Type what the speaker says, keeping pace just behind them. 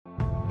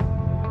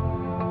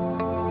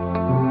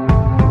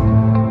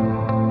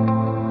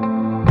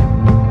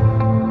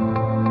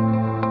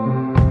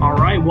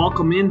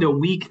Welcome into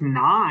week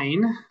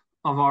 9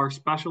 of our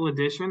special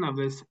edition of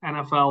this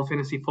NFL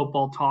Fantasy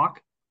Football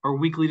Talk, our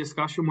weekly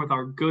discussion with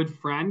our good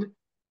friend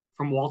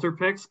from Walter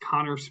Picks,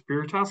 Connor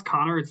Spirtas.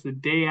 Connor, it's the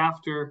day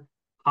after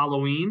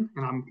Halloween,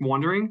 and I'm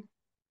wondering,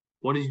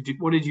 what did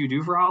you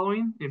do for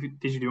Halloween?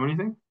 Did you do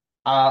anything?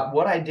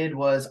 What I did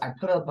was I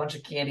put a bunch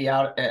of candy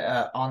out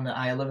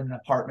I live in an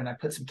apartment. I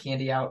put some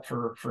candy out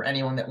for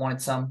anyone that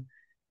wanted some.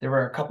 There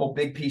were a couple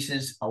big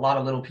pieces, a lot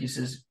of little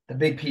pieces. The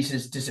big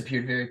pieces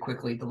disappeared very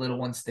quickly. The little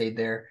ones stayed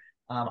there.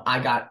 I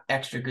got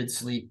extra good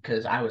sleep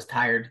because I was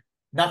tired.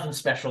 Nothing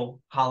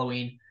special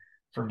Halloween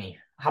for me.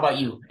 How about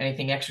you?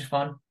 Anything extra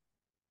fun?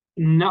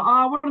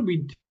 No, what did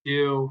we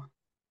do?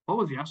 What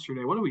was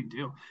yesterday? What did we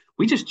do?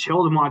 We just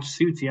chilled and watched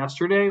Suits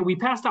yesterday. We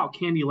passed out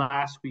candy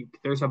last week.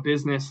 There's a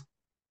business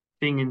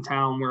thing in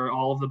town where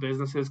all of the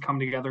businesses come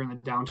together in the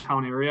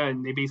downtown area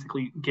and they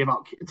basically give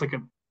out it's like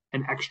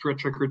an extra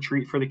trick or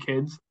treat for the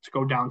kids to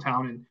go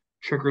downtown and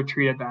trick or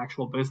treat at the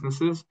actual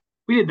businesses.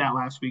 We did that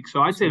last week,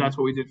 so I'd say Sweet. that's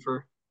what we did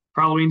for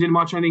Halloween. Didn't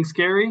watch anything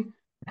scary.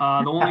 The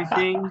only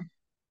thing,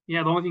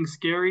 yeah, the only thing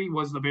scary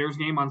was the Bears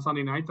game on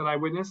Sunday night that I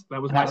witnessed.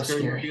 That was my That was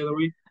scary movie scary. of the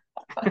week.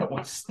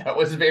 That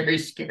was very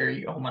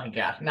scary. Oh my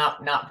God.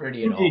 Not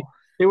pretty at Spooky. all.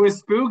 It was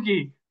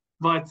spooky.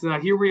 But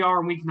here we are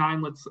in week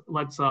 9.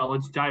 Let's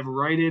dive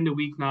right into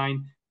week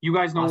 9. You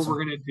guys know what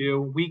we're Awesome. gonna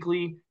do.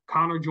 Weekly,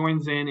 Connor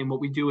joins in, and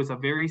what we do is a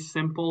very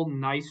simple,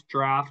 nice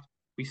draft.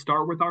 We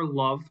start with our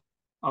love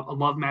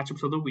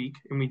matchups of the week,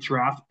 and we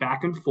draft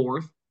back and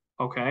forth.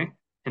 Okay,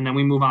 and then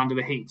we move on to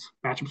the hates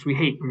matchups we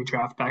hate, and we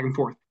draft back and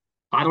forth.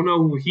 I don't know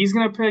who he's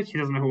gonna pick. He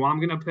doesn't know who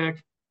I'm gonna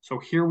pick. So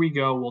here we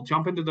go. We'll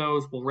jump into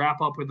those. We'll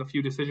wrap up with a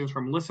few decisions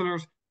from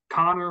listeners.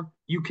 Connor,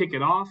 you kick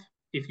it off,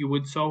 if you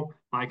would so,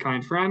 my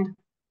kind friend.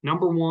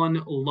 Number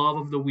one love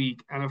of the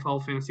week,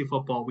 NFL fantasy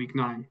football, week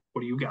 9.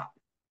 What do you got?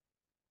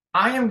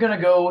 I am gonna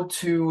go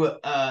to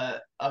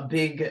a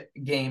big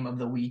game of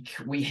the week.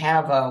 We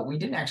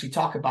didn't actually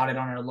talk about it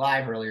on our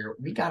live earlier.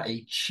 We got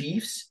a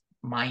Chiefs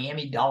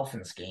Miami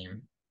Dolphins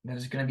game that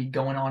is gonna be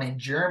going on in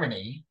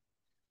Germany.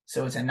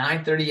 So it's a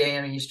 9:30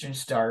 a.m. Eastern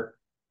start.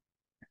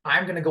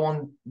 I'm gonna go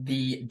on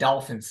the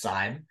Dolphins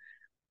side.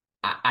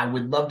 I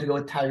would love to go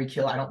with Tyreek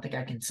Hill. I don't think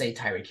I can say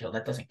Tyreek Hill.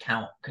 That doesn't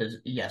count because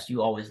yes,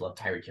 you always love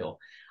Tyreek Hill.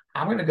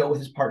 I'm gonna go with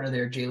his partner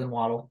there, Jalen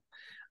Waddle.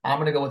 I'm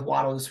going to go with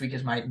Waddle this week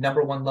as my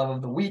number one love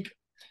of the week.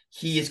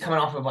 He is coming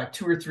off of like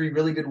 2 or 3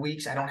 really good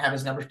weeks. I don't have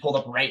his numbers pulled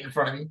up right in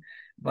front of me,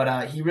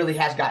 but he really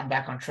has gotten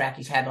back on track.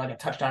 He's had like a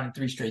touchdown in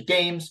 3 straight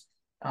games.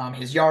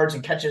 His yards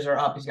and catches are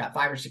up. He's got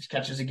 5 or 6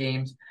 catches a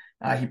game.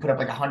 He put up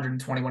like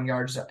 121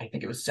 yards. I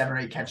think it was 7 or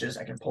 8 catches.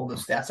 I can pull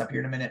those stats up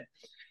here in a minute.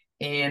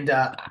 And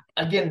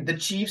again, the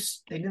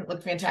Chiefs, they didn't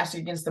look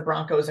fantastic against the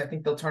Broncos. I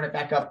think they'll turn it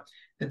back up.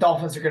 The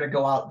Dolphins are going to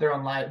go out. They're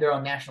on live. They're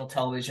on national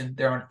television.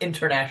 They're on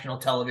international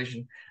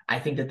television. I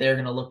think that they're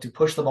going to look to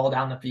push the ball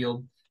down the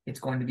field. It's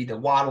going to be the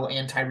Waddle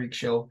and Tyreek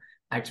show.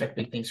 I expect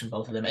big things from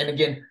both of them. And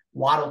again,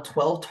 Waddle,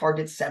 12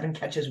 targets, 7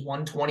 catches,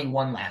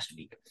 121 last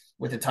week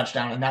with a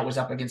touchdown, and that was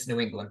up against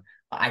New England.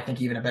 I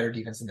think even a better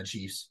defense than the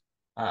Chiefs,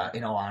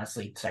 in all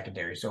honesty,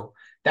 secondary. So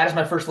that is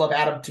my first love.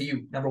 Adam, to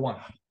you, number one.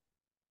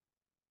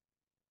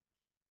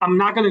 I'm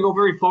not going to go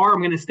very far.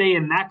 I'm going to stay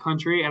in that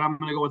country, and I'm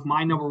going to go with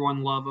my number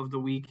one love of the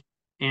week.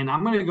 And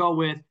I'm going to go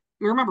with,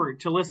 remember,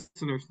 to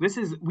listeners,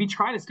 we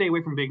try to stay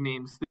away from big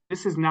names.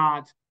 This is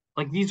not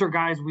like these are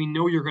guys we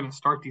know you're going to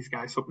start these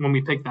guys. So when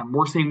we pick them,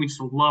 we're saying we just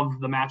love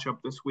the matchup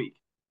this week.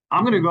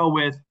 I'm going to go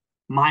with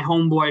my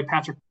homeboy,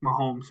 Patrick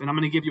Mahomes, and I'm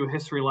going to give you a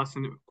history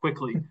lesson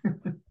quickly.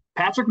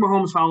 Patrick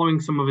Mahomes, following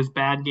some of his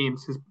bad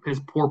games, his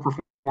poor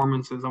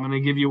performances, I'm going to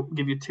give you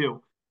two.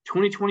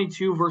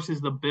 2022 versus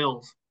the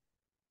Bills.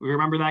 We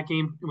remember that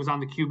game. It was on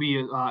the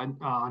QB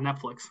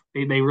Netflix.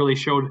 They really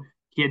showed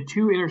he had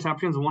 2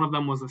 interceptions. One of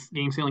them was a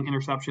game-sealing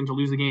interception to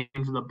lose the game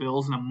to the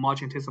Bills in a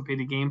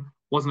much-anticipated game.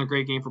 Wasn't a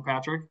great game for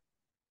Patrick.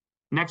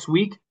 Next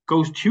week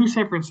goes to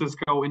San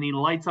Francisco and he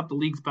lights up the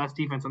league's best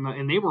defense,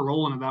 and they were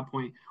rolling at that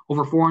point,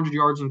 over 400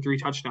 yards and 3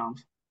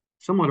 touchdowns,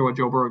 similar to what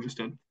Joe Burrow just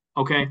did.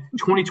 Okay,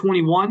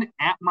 2021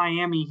 at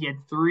Miami, he had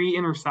 3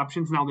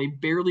 interceptions. Now they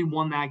barely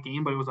won that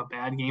game, but it was a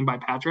bad game by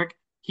Patrick.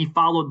 He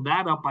followed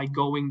that up by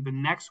going the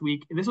next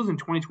week, and this was in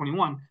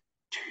 2021,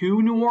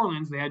 to New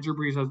Orleans. They had Drew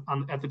Brees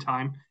at the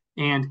time,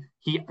 and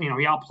he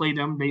outplayed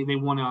them. They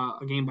won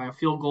a game by a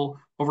field goal,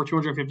 over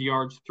 250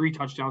 yards, 3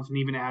 touchdowns, and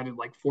even added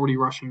like 40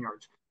 rushing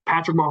yards.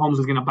 Patrick Mahomes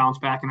is going to bounce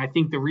back, and I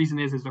think the reason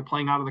is they're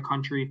playing out of the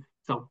country.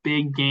 It's a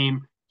big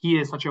game. He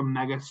is such a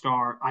mega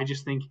star. I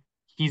just think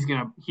he's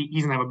gonna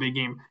have a big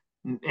game.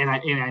 And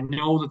I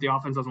know that the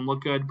offense doesn't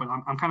look good, but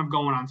I'm kind of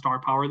going on star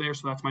power there.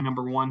 So that's my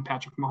number one,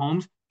 Patrick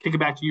Mahomes. Kick it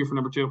back to you for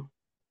number two.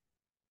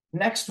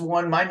 Next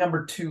one, my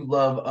number two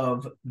love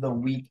of the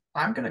week.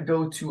 I'm going to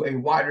go to a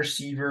wide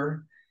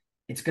receiver.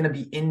 It's going to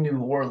be in New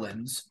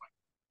Orleans.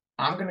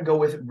 I'm going to go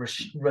with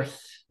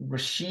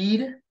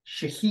Rashid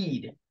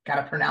Shaheed. Got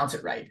to pronounce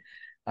it right.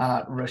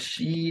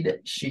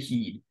 Rashid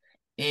Shaheed.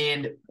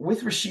 And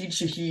with Rashid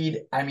Shaheed,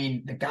 I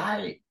mean, the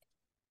guy,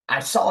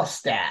 I saw a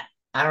stat.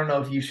 I don't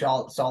know if you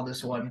saw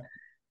this one.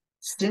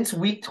 Since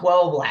week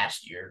 12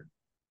 last year,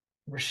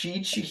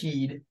 Rashid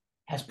Shaheed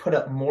has put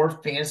up more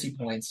fantasy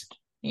points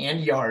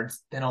and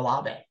yards than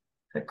Olave. Isn't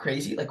that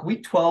crazy? Like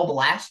week 12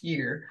 last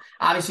year,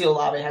 obviously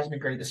Olave hasn't been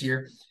great this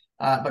year.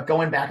 But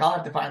going back, I'll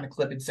have to find the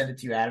clip and send it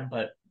to you, Adam.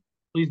 But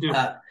Please do.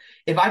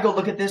 if I go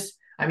look at this,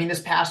 I mean,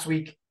 this past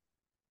week,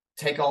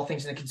 take all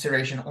things into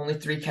consideration, only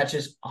 3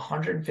 catches,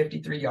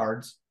 153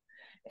 yards,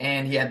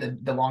 and he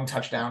had the long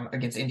touchdown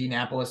against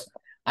Indianapolis.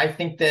 I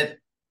think that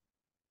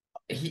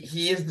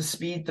he is the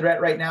speed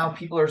threat right now.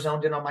 People are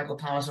zoned in on Michael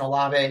Thomas and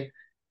Olave.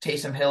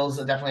 Taysom Hill's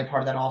definitely a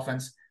part of that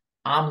offense.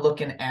 I'm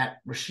looking at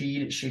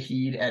Rashid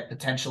Shaheed at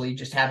potentially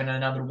just having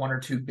another one or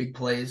two big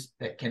plays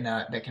that can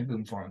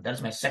boom for him. That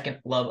is my second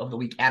love of the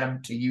week.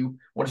 Adam, to you,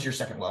 what is your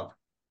second love?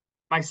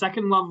 My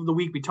second love of the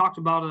week, we talked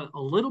about it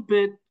a little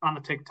bit on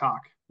the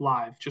TikTok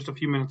live just a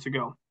few minutes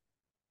ago,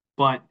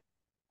 but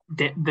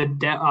the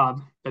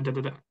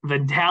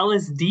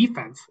Dallas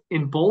defense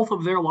in both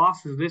of their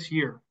losses this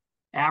year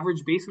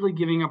averaged basically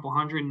giving up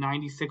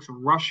 196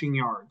 rushing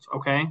yards.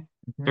 Okay,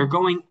 they're Mm-hmm.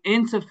 going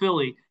into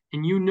Philly,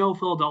 and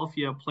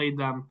Philadelphia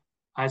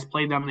has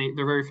played them.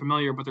 They're very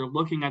familiar, but they're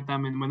looking at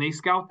them, and when they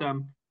scout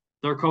them,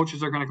 their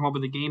coaches are going to come up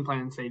with a game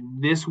plan and say,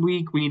 "This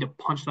week we need to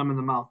punch them in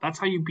the mouth." That's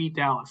how you beat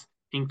Dallas.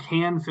 And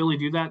can Philly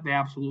do that? They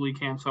absolutely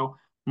can. So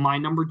my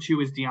number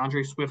two is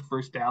DeAndre Swift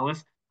versus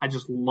Dallas. I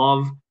just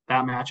love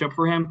that matchup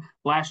for him.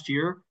 Last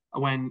year,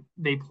 when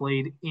they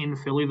played in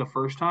Philly the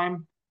first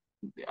time,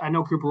 I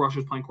know Cooper Rush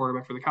was playing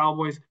quarterback for the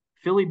Cowboys.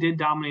 Philly did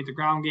dominate the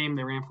ground game.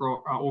 They ran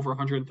for over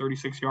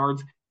 136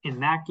 yards in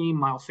that game.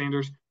 Miles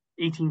Sanders,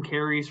 18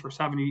 carries for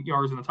 70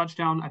 yards and a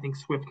touchdown. I think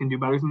Swift can do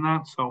better than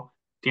that. So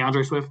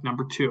DeAndre Swift,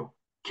 number two.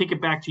 Kick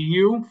it back to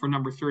you for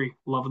number three,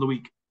 love of the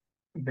week.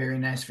 Very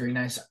nice, very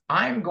nice.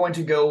 I'm going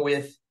to go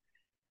with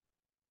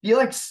feel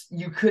like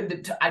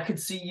I could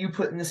see you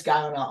putting this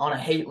guy on a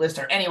hate list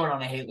or anyone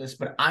on a hate list,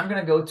 but I'm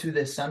gonna go to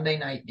the Sunday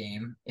night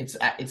game. It's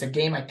a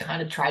game I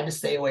kind of tried to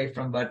stay away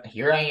from, but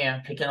here I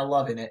am picking a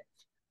love in it.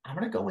 I'm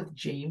gonna go with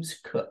James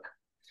Cook.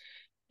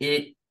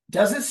 It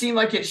doesn't seem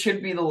like it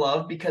should be the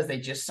love because they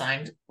just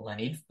signed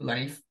Lenny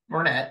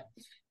Fournette.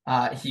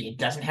 He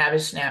doesn't have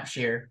his snap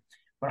share,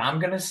 but I'm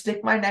gonna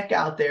stick my neck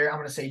out there. I'm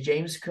gonna say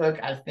James Cook.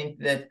 I think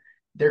that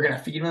they're going to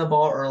feed him the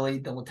ball early.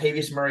 The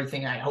Latavius Murray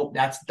thing, I hope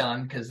that's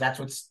done because that's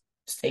what's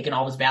taking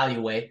all his value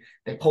away.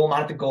 They pull him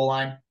out at the goal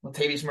line.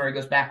 Latavius Murray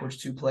goes backwards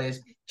 2 plays.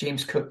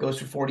 James Cook goes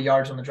for 40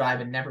 yards on the drive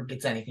and never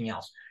gets anything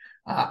else.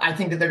 I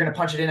think that they're going to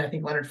punch it in. I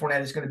think Leonard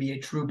Fournette is going to be a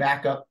true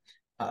backup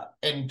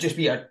and just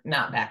be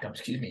not backup,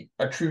 excuse me,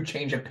 a true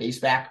change of pace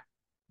back.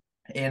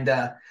 And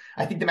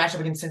I think the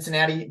matchup against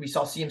Cincinnati, we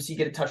saw CMC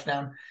get a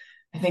touchdown.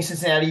 I think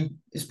Cincinnati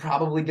is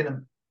probably going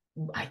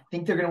to, I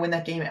think they're going to win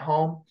that game at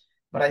home.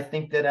 But I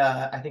think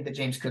that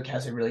James Cook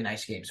has a really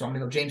nice game. So I'm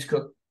gonna go James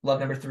Cook,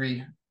 love number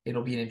three.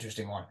 It'll be an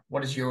interesting one.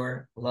 What is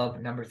your love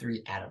number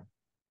three, Adam?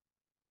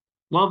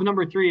 Love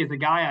number three is the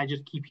guy I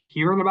just keep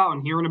hearing about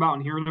and hearing about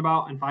and hearing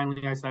about. And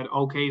finally I said,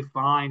 okay,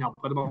 fine, I'll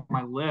put him on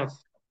my list.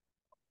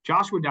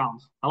 Joshua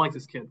Downs. I like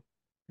this kid.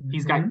 Mm-hmm.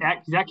 He's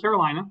at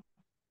Carolina,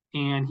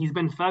 and he's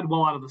been fed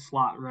well out of the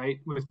slot, right?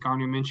 With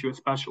Gardner Minshew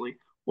especially.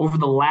 Over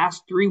the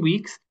last 3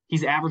 weeks,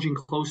 he's averaging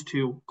close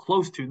to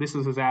this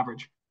is his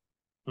average.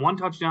 One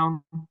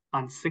touchdown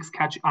on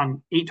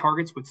 8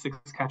 targets with 6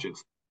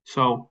 catches.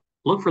 So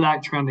look for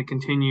that trend to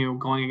continue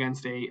going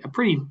against a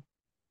pretty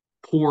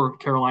poor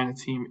Carolina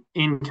team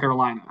in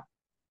Carolina.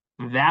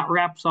 That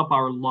wraps up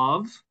our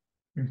loves.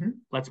 Mm-hmm.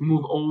 Let's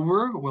move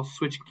over. We'll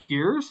switch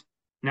gears.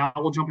 Now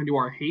we'll jump into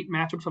our hate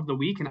matchups of the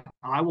week, and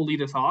I will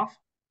lead us off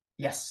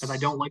as I Yes.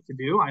 don't like to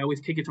do. I always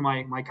kick it to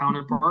my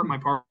counterpart, my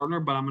partner,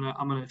 but I'm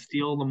gonna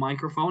steal the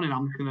microphone and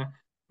I'm gonna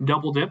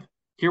double dip.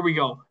 Here we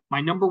go.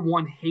 My number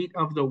one hate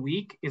of the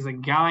week is a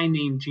guy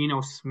named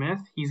Geno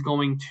Smith. He's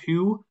going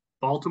to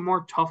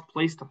Baltimore, tough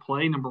place to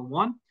play. Number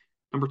one.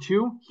 Number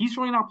two, he's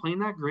really not playing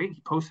that great.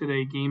 He posted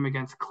a game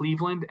against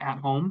Cleveland at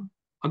home,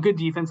 a good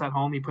defense at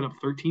home. He put up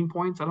 13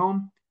 points at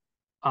home.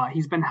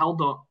 He's been held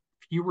to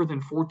fewer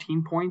than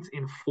 14 points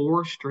in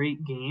 4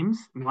 straight games.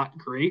 Not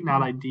great,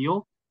 not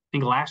ideal. I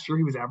think last year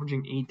he was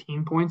averaging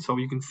 18 points, so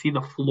you can see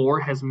the floor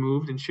has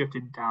moved and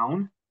shifted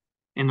down.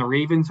 And the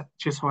Ravens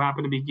just so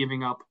happen to be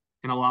giving up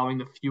and allowing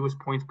the fewest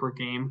points per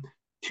game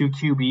to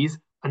QBs.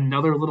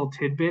 Another little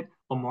tidbit: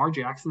 Lamar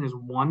Jackson is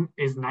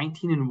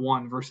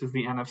 19-1 versus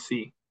the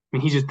NFC. I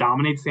mean, he just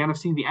dominates the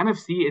NFC. The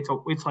NFC,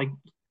 it's like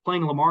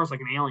playing Lamar is like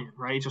an alien,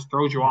 right? It just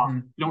throws you off.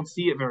 Mm-hmm. You don't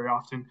see it very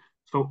often.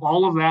 So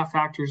all of that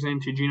factors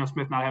into Geno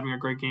Smith not having a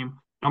great game.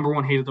 Number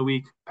one hate of the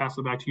week. Pass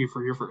it back to you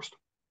for your first.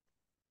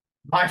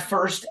 My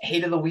first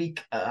hate of the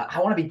week.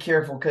 I want to be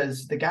careful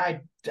because the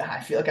guy.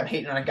 I feel like I'm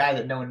hating on a guy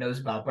that no one knows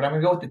about, but I'm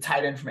gonna go with the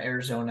tight end from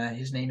Arizona.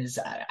 His name is.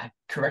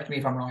 Correct me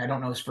if I'm wrong. I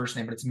don't know his first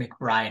name, but it's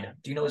McBride.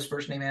 Do you know his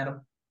first name,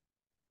 Adam?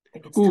 I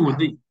think it's Ooh,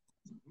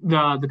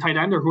 Tom. the tight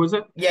end, or who is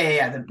it?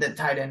 Yeah. The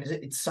tight end. Is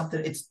it? It's something.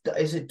 Is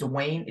it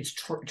Dwayne? It's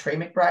Trey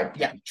McBride.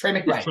 Yeah, Trey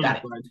It's McBride. Trey Got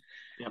it. McBride.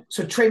 Yep.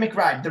 So Trey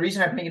McBride. The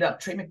reason I bring it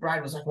up, Trey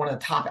McBride was like one of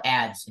the top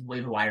ads in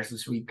waiver wires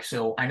this week.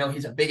 So I know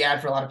he's a big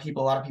ad for a lot of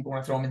people. A lot of people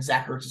want to throw him in.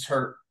 Zach Ertz is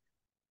hurt.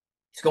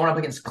 He's going up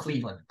against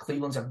Cleveland.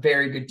 Cleveland's a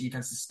very good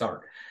defense to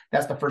start.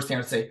 That's the first thing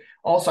I would say.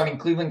 Also, I mean,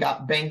 Cleveland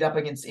got banged up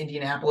against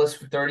Indianapolis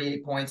for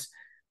 38 points.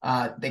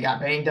 They got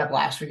banged up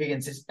last week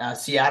against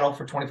Seattle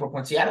for 24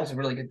 points. Seattle's a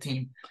really good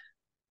team.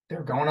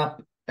 They're going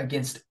up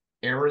against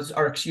Arizona's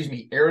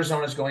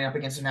going up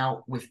against them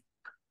now with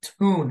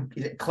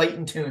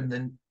Clayton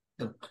Tune,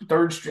 the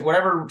third string,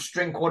 whatever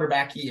string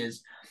quarterback he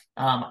is.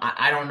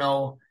 I don't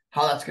know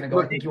how that's going to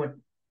go. I think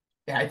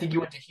he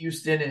went to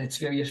Houston, and it's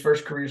going to be his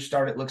first career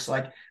start, it looks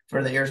like,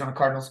 for the Arizona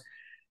Cardinals.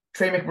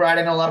 Trey McBride,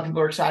 I know a lot of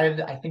people are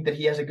excited. I think that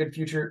he has a good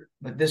future,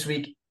 but this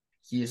week,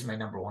 he is my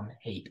number one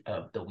hate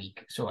of the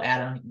week. So,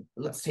 Adam,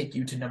 let's take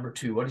you to number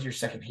 2. What is your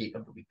second hate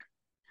of the week?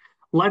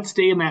 Let's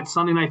stay in that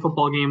Sunday night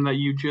football game that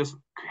you just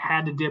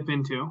had to dip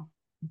into.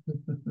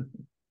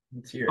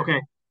 Let's hear it.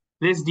 Okay,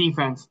 this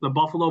defense, the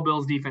Buffalo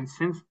Bills defense,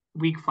 since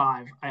week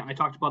 5, I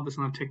talked about this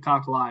on the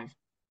TikTok live.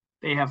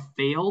 They have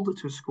failed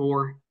to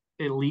score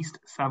at least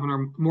 7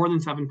 or more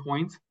than 7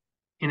 points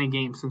in a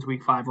game since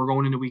week 5. We're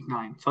going into week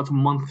 9, so that's a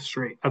month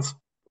straight. That's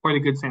quite a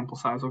good sample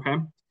size, okay?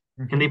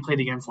 Mm-hmm. And they played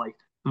against like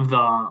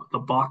the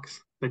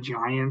Bucks, the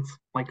Giants,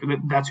 like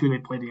that's who they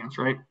played against,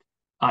 right?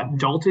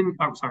 Dalton,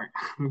 I'm sorry,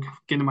 I'm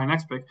getting to my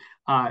next pick.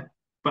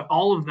 But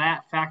all of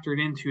that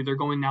factored into, they're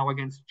going now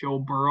against Joe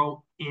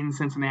Burrow in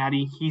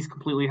Cincinnati. He's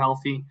completely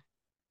healthy.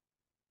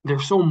 They're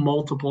so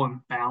multiple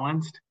and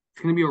balanced.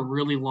 It's going to be a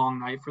really long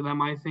night for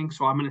them, I think.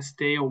 So I'm going to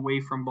stay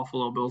away from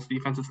Buffalo Bills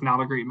defense. It's not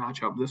a great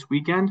matchup this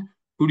weekend.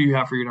 Who do you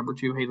have for your number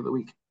 2 hate of the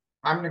week?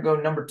 I'm going to go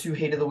number 2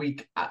 hate of the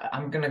week.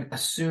 I'm going to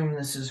assume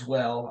this as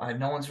well.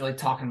 No one's really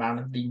talking about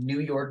them. The New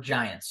York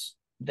Giants.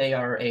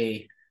 They're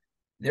a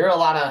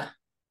lot of,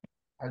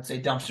 I would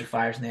say, dumpster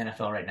fires in the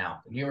NFL right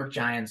now. The New York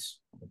Giants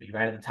will be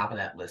right at the top of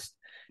that list.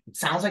 It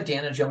sounds like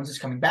Daniel Jones is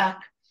coming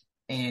back,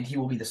 and he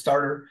will be the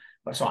starter.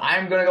 So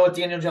I'm going to go with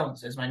Daniel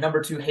Jones as my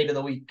number 2 hate of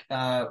the week.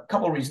 A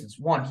couple of reasons.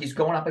 One, he's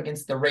going up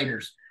against the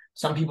Raiders.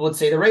 Some people would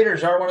say the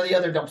Raiders are one of the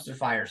other dumpster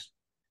fires.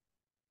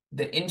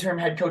 The interim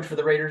head coach for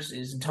the Raiders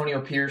is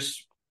Antonio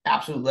Pierce,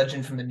 absolute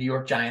legend from the New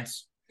York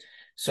Giants.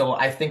 So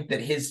I think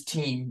that his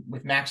team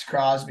with Max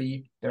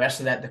Crosby, the rest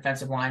of that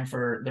defensive line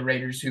for the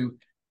Raiders, who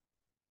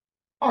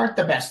aren't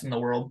the best in the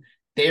world,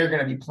 they are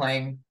going to be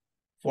playing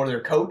for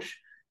their coach.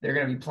 They're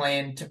going to be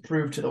playing to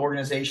prove to the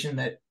organization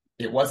that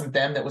it wasn't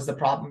them that was the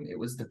problem. It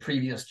was the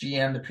previous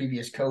GM, the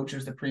previous coach, it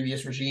was the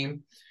previous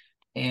regime.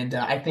 And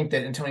I think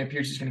that Antonio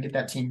Pierce is going to get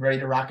that team ready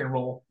to rock and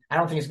roll. I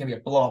don't think it's going to be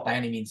a blow-up by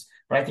any means,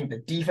 but I think the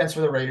defense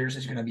for the Raiders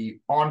is going to be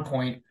on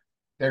point.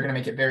 They're going to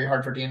make it very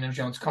hard for Daniel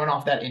Jones coming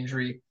off that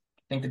injury.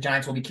 I think the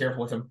Giants will be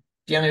careful with him.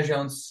 Daniel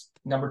Jones,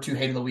 number 2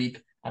 hate of the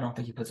week. I don't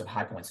think he puts up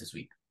high points this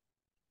week.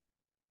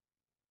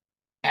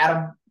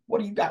 Adam,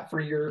 what do you got for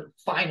your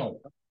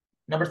final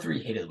number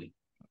 3 hate of the week?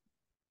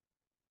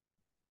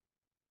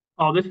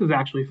 Oh, this is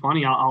actually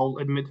funny. I'll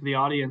admit to the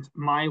audience.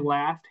 My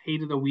last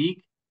hate of the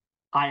week,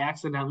 I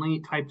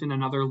accidentally typed in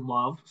another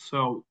love.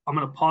 So I'm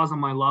going to pause on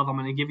my love. I'm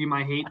going to give you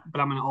my hate, but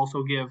I'm going to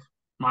also give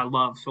my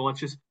love. So let's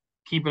just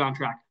keep it on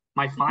track.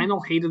 My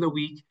final hate of the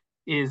week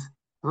is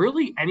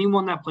really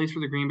anyone that plays for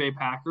the Green Bay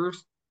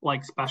Packers,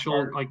 like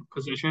special like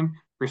position,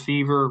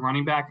 receiver,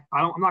 running back.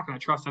 I'm not going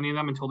to trust any of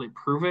them until they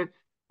prove it.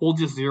 We'll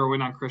just zero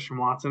in on Christian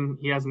Watson.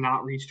 He has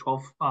not reached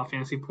 12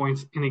 fantasy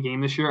points in a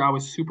game this year. I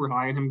was super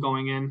high on him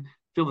going in.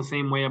 Feel the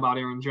same way about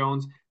Aaron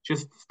Jones.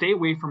 Just stay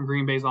away from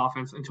Green Bay's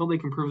offense until they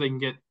can prove they can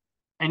get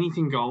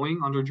anything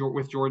going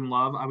with Jordan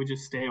Love. I would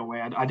just stay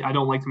away. I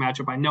don't like the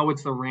matchup. I know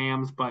it's the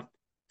Rams, but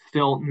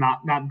still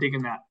not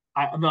digging that.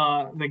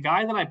 The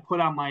guy that I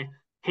put on my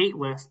hate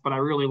list, but I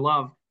really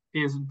love,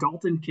 is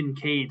Dalton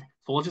Kincaid.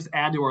 So let's just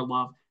add to our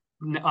love.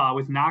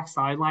 With Knox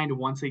sidelined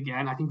once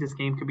again, I think this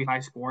game could be high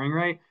scoring,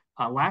 right?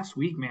 Last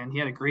week, man, he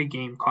had a great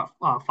game.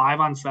 Caught 5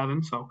 on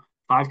 7, so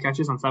 5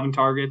 catches on 7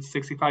 targets,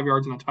 65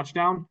 yards and a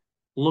touchdown.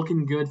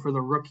 Looking good for the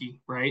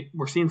rookie, right?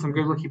 We're seeing some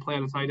good rookie play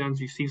on the tight ends.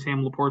 You see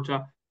Sam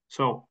Laporta.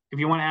 So if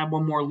you want to add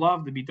one more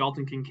love to be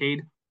Dalton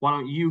Kincaid, why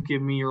don't you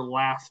give me your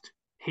last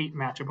hate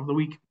matchup of the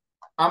week?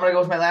 I'm going to go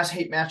with my last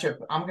hate matchup.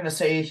 I'm going to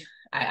say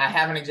I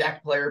have an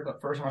exact player, but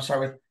first I'm going to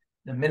start with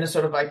the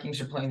Minnesota Vikings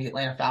are playing the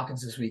Atlanta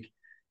Falcons this week.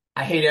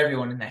 I hate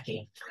everyone in that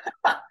game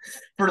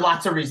for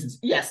lots of reasons.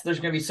 Yes, there's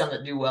going to be some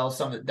that do well,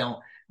 some that don't.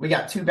 We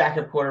got 2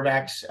 backup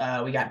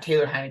quarterbacks. We got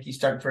Taylor Heineke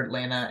starting for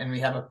Atlanta, and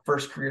we have a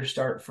first career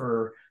start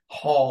for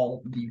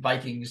Hall, the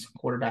Vikings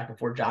quarterback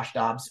before Josh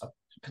Dobbs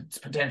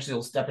potentially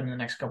will step in the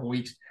next couple of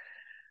weeks.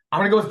 I'm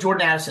going to go with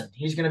Jordan Addison.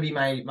 He's going to be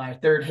my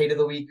third hate of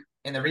the week.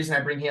 And the reason I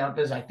bring him up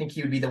is I think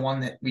he would be the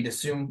one that we'd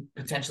assume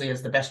potentially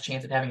has the best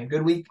chance of having a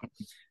good week.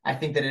 I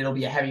think that it'll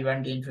be a heavy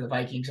run game for the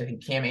Vikings. I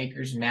think Cam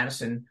Akers and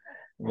Madison,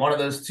 one of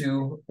those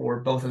two or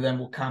both of them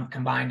will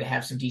combine to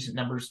have some decent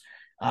numbers.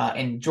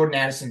 And Jordan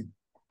Addison,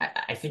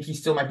 I think he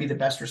still might be the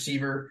best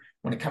receiver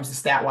when it comes to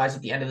stat-wise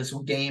at the end of this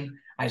game.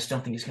 I just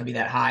don't think it's going to be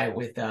that high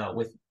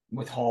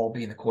with Hall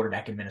being the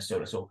quarterback in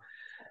Minnesota. So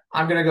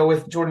I'm going to go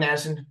with Jordan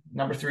Addison,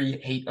 number 3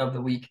 hate of the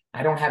week.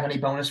 I don't have any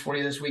bonus for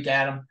you this week,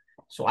 Adam,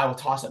 so I will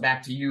toss it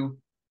back to you.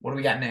 What do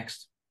we got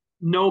next?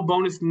 No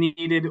bonus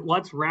needed.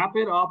 Let's wrap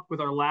it up with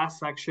our last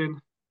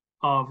section.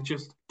 of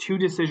just two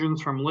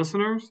decisions from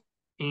listeners,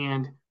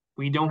 and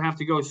we don't have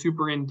to go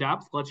super in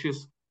depth. Let's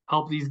just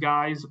help these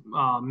guys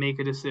make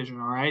a decision.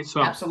 All right.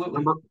 So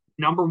Absolutely.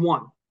 number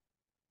one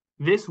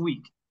this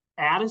week,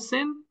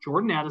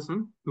 Jordan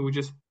Addison, who we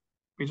just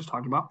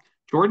talked about,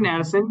 Jordan Mhm.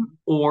 Addison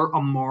or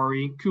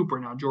Amari Cooper.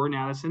 Now, Jordan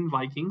Addison,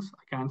 Vikings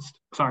against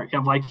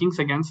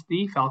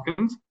the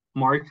Falcons.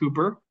 Amari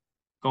Cooper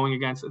going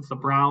against it's the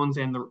Browns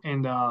and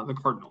the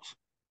Cardinals.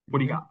 What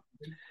do you Mhm. got?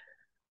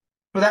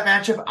 For that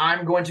matchup,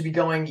 I'm going to be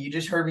going. You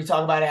just heard me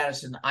talk about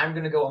Addison. I'm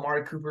going to go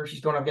Amari Cooper.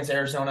 He's going up against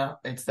Arizona.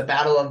 It's the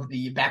battle of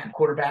the backup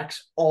quarterbacks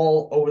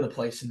all over the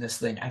place in this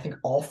thing. I think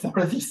all four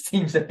of these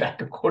teams have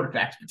backup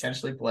quarterbacks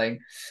potentially playing.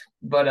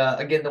 But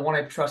again, the one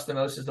I trust the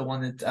most is the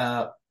one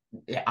that,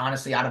 yeah,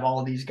 honestly, out of all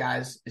of these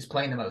guys, is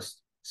playing the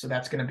most. So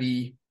that's going to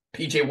be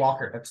PJ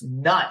Walker. That's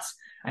nuts.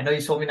 I know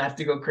you told me not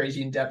to go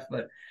crazy in depth,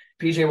 but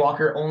PJ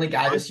Walker, only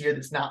guy this year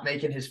that's not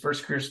making his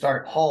first career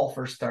start. Hall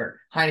first start.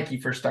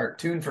 Heineke first start.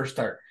 Toon first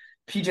start.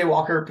 PJ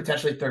Walker,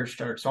 potentially third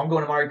start. So I'm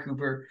going to Amari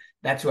Cooper.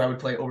 That's who I would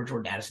play over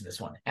Jordan Addison this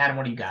one. Adam,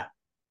 what do you got?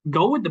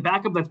 Go with the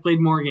backup that's played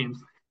more games.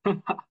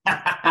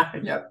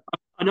 Yep.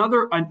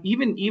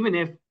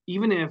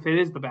 Even if it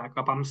is the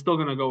backup, I'm still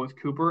gonna go with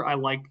Cooper. I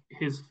like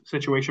his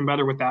situation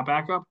better with that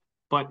backup.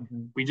 But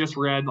Mm-hmm. we just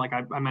read, like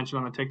I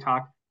mentioned on the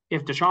TikTok,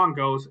 if Deshaun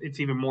goes, it's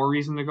even more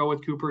reason to go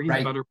with Cooper. He's a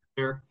Right. better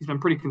player. He's been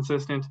pretty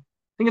consistent. I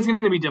think it's going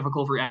to be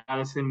difficult for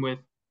Addison with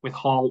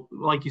Hall.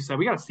 Like you said,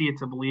 we got to see it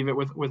to believe it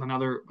with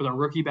a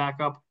rookie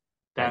backup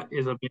that Right.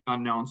 is a big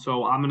unknown.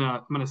 So I'm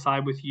gonna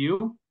side with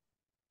you.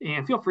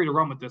 And feel free to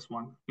run with this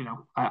one.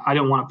 I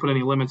don't want to put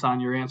any limits on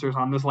your answers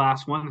on this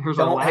last one. Here's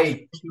our Don't last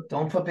hey,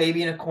 don't put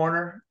baby in a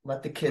corner.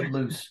 Let the kid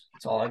loose.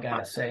 That's all I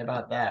gotta say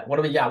about that. What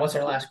do we got? What's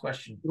our last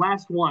question?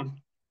 last one.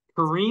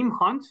 Kareem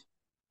Hunt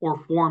or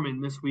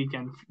Foreman this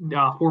weekend.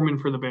 Foreman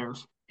for the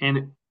Bears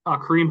and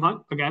Kareem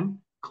Hunt again.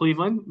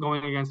 Cleveland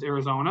going against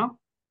Arizona,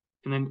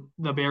 and then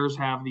the Bears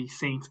have the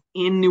Saints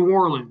in New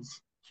Orleans.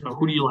 So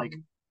who do you like?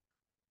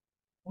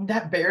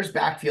 That Bears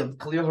backfield,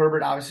 Khalil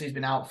Herbert obviously has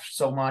been out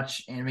so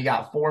much, and we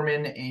got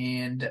Foreman,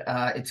 and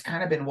it's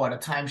kind of been what a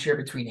timeshare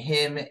between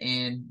him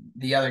and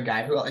the other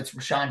guy. Who it's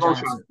Rashawn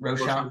Roshan. Johnson,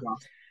 Roshan. Roshan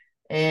Johnson.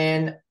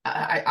 And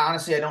I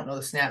honestly I don't know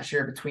the snap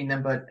share between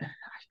them, but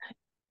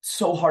it's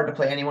so hard to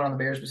play anyone on the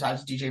Bears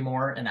besides DJ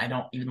Moore, and I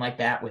don't even like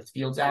that with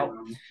Fields I out.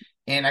 know.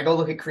 And I go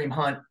look at Kareem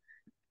Hunt.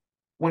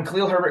 When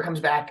Khalil Herbert comes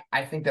back,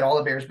 I think that all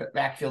the Bears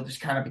backfield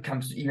just kind of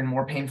becomes even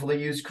more painful to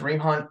use. Kareem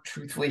Hunt,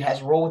 truthfully,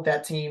 has a role with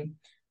that team.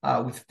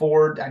 With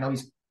Ford, I know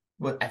he's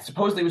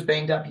supposedly was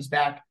banged up. He's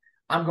back.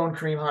 I'm going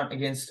Kareem Hunt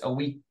against a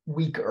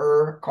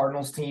weaker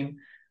Cardinals team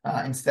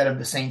instead of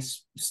the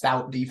Saints'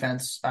 stout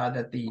defense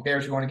that the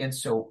Bears are going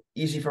against. So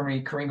easy for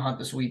me, Kareem Hunt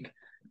this week,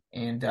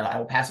 and I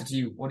will pass it to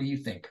you. What do you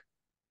think?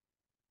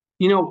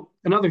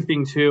 Another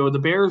thing too, the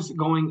Bears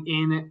going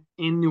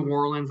in New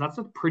Orleans, that's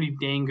a pretty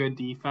dang good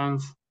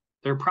defense.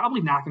 They're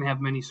probably not going to have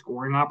many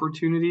scoring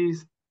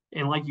opportunities.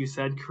 And like you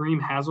said,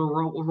 Kareem has a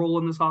role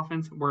in this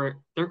offense where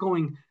they're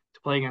going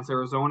to play against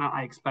Arizona.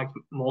 I expect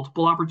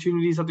multiple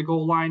opportunities at the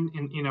goal line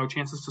and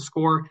chances to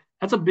score.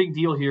 That's a big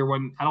deal here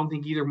when I don't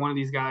think either one of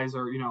these guys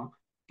are going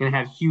to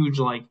have huge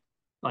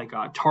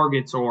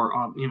targets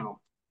or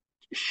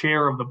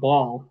share of the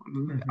ball. I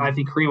Mm-hmm.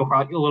 think Kareem will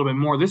probably get a little bit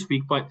more this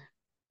week, but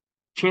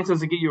chances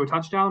to get you a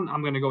touchdown,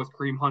 I'm going to go with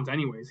Kareem Hunt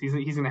anyways. He's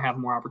going to have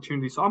more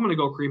opportunities, so I'm going to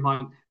go Kareem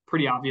Hunt.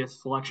 Pretty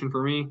obvious selection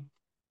for me.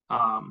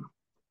 Um,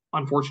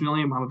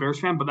 Unfortunately, I'm a Bears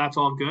fan, but that's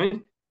all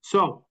good.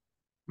 So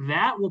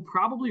that will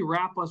probably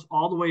wrap us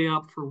all the way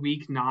up for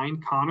week 9.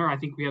 Connor, I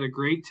think we had a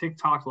great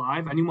TikTok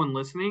live. Anyone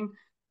listening,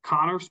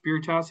 Connor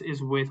Spirtas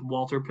is with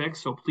Walter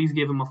Picks, so please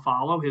give him a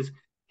follow. His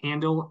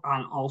handle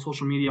on all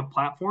social media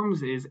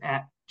platforms is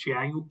at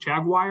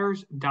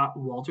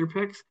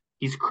jaguars.walterpicks.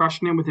 He's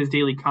crushing it with his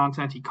daily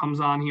content. He comes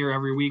on here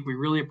every week. We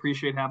really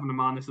appreciate having him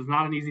on. This is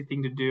not an easy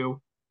thing to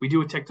do. We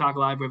do a TikTok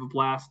live. We have a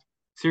blast.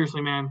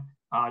 Seriously, man,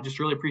 just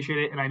really appreciate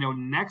it. And I know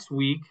next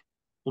week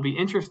will be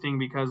interesting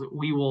because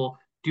we will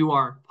do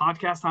our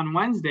podcast on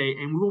Wednesday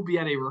and we will be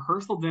at a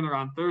rehearsal dinner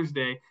on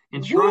Thursday.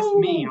 And trust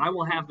me, Woo! I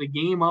will have the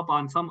game up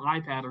on some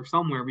iPad or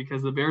somewhere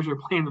because the Bears are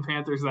playing the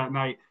Panthers that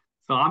night.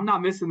 So I'm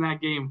not missing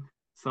that game.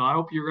 So I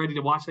hope you're ready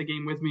to watch that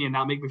game with me and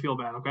not make me feel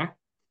bad, okay?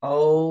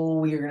 Oh,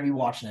 we are going to be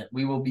watching it.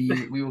 We will be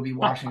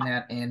watching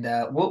that, and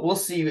we'll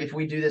see if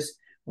we do this.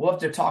 We'll have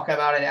to talk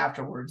about it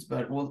afterwards,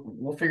 but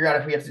we'll figure out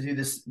if we have to do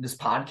this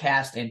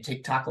podcast and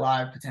TikTok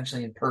live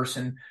potentially in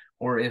person,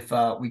 or if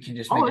we can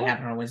just Oh, make it yeah.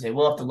 happen on Wednesday.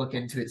 We'll have to look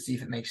into it, see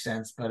if it makes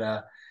sense. But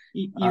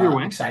Either I'm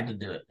way, excited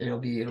to do it. It'll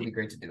be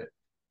great to do it.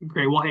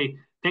 great. Well, hey,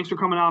 thanks for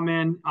coming on,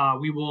 man.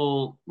 We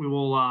will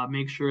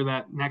make sure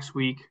that next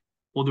week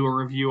we'll do a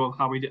review of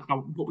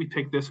what we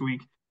picked this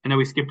week. I know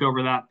we skipped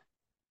over that.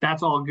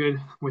 That's all good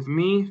with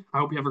me. I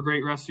hope you have a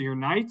great rest of your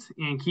night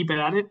and keep it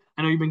at it.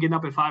 I know you've been getting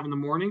up at 5 in the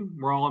morning.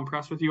 We're all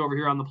impressed with you over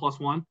here on the plus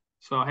one.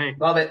 So hey,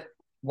 Love it,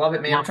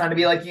 man. I'm love trying to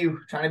be like you.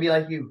 Trying to be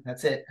like you.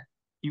 That's it.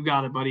 you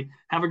got it, buddy.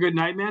 Have a good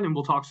night, man, and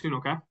we'll talk soon.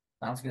 Okay.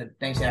 Sounds good.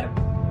 Thanks,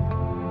 Adam.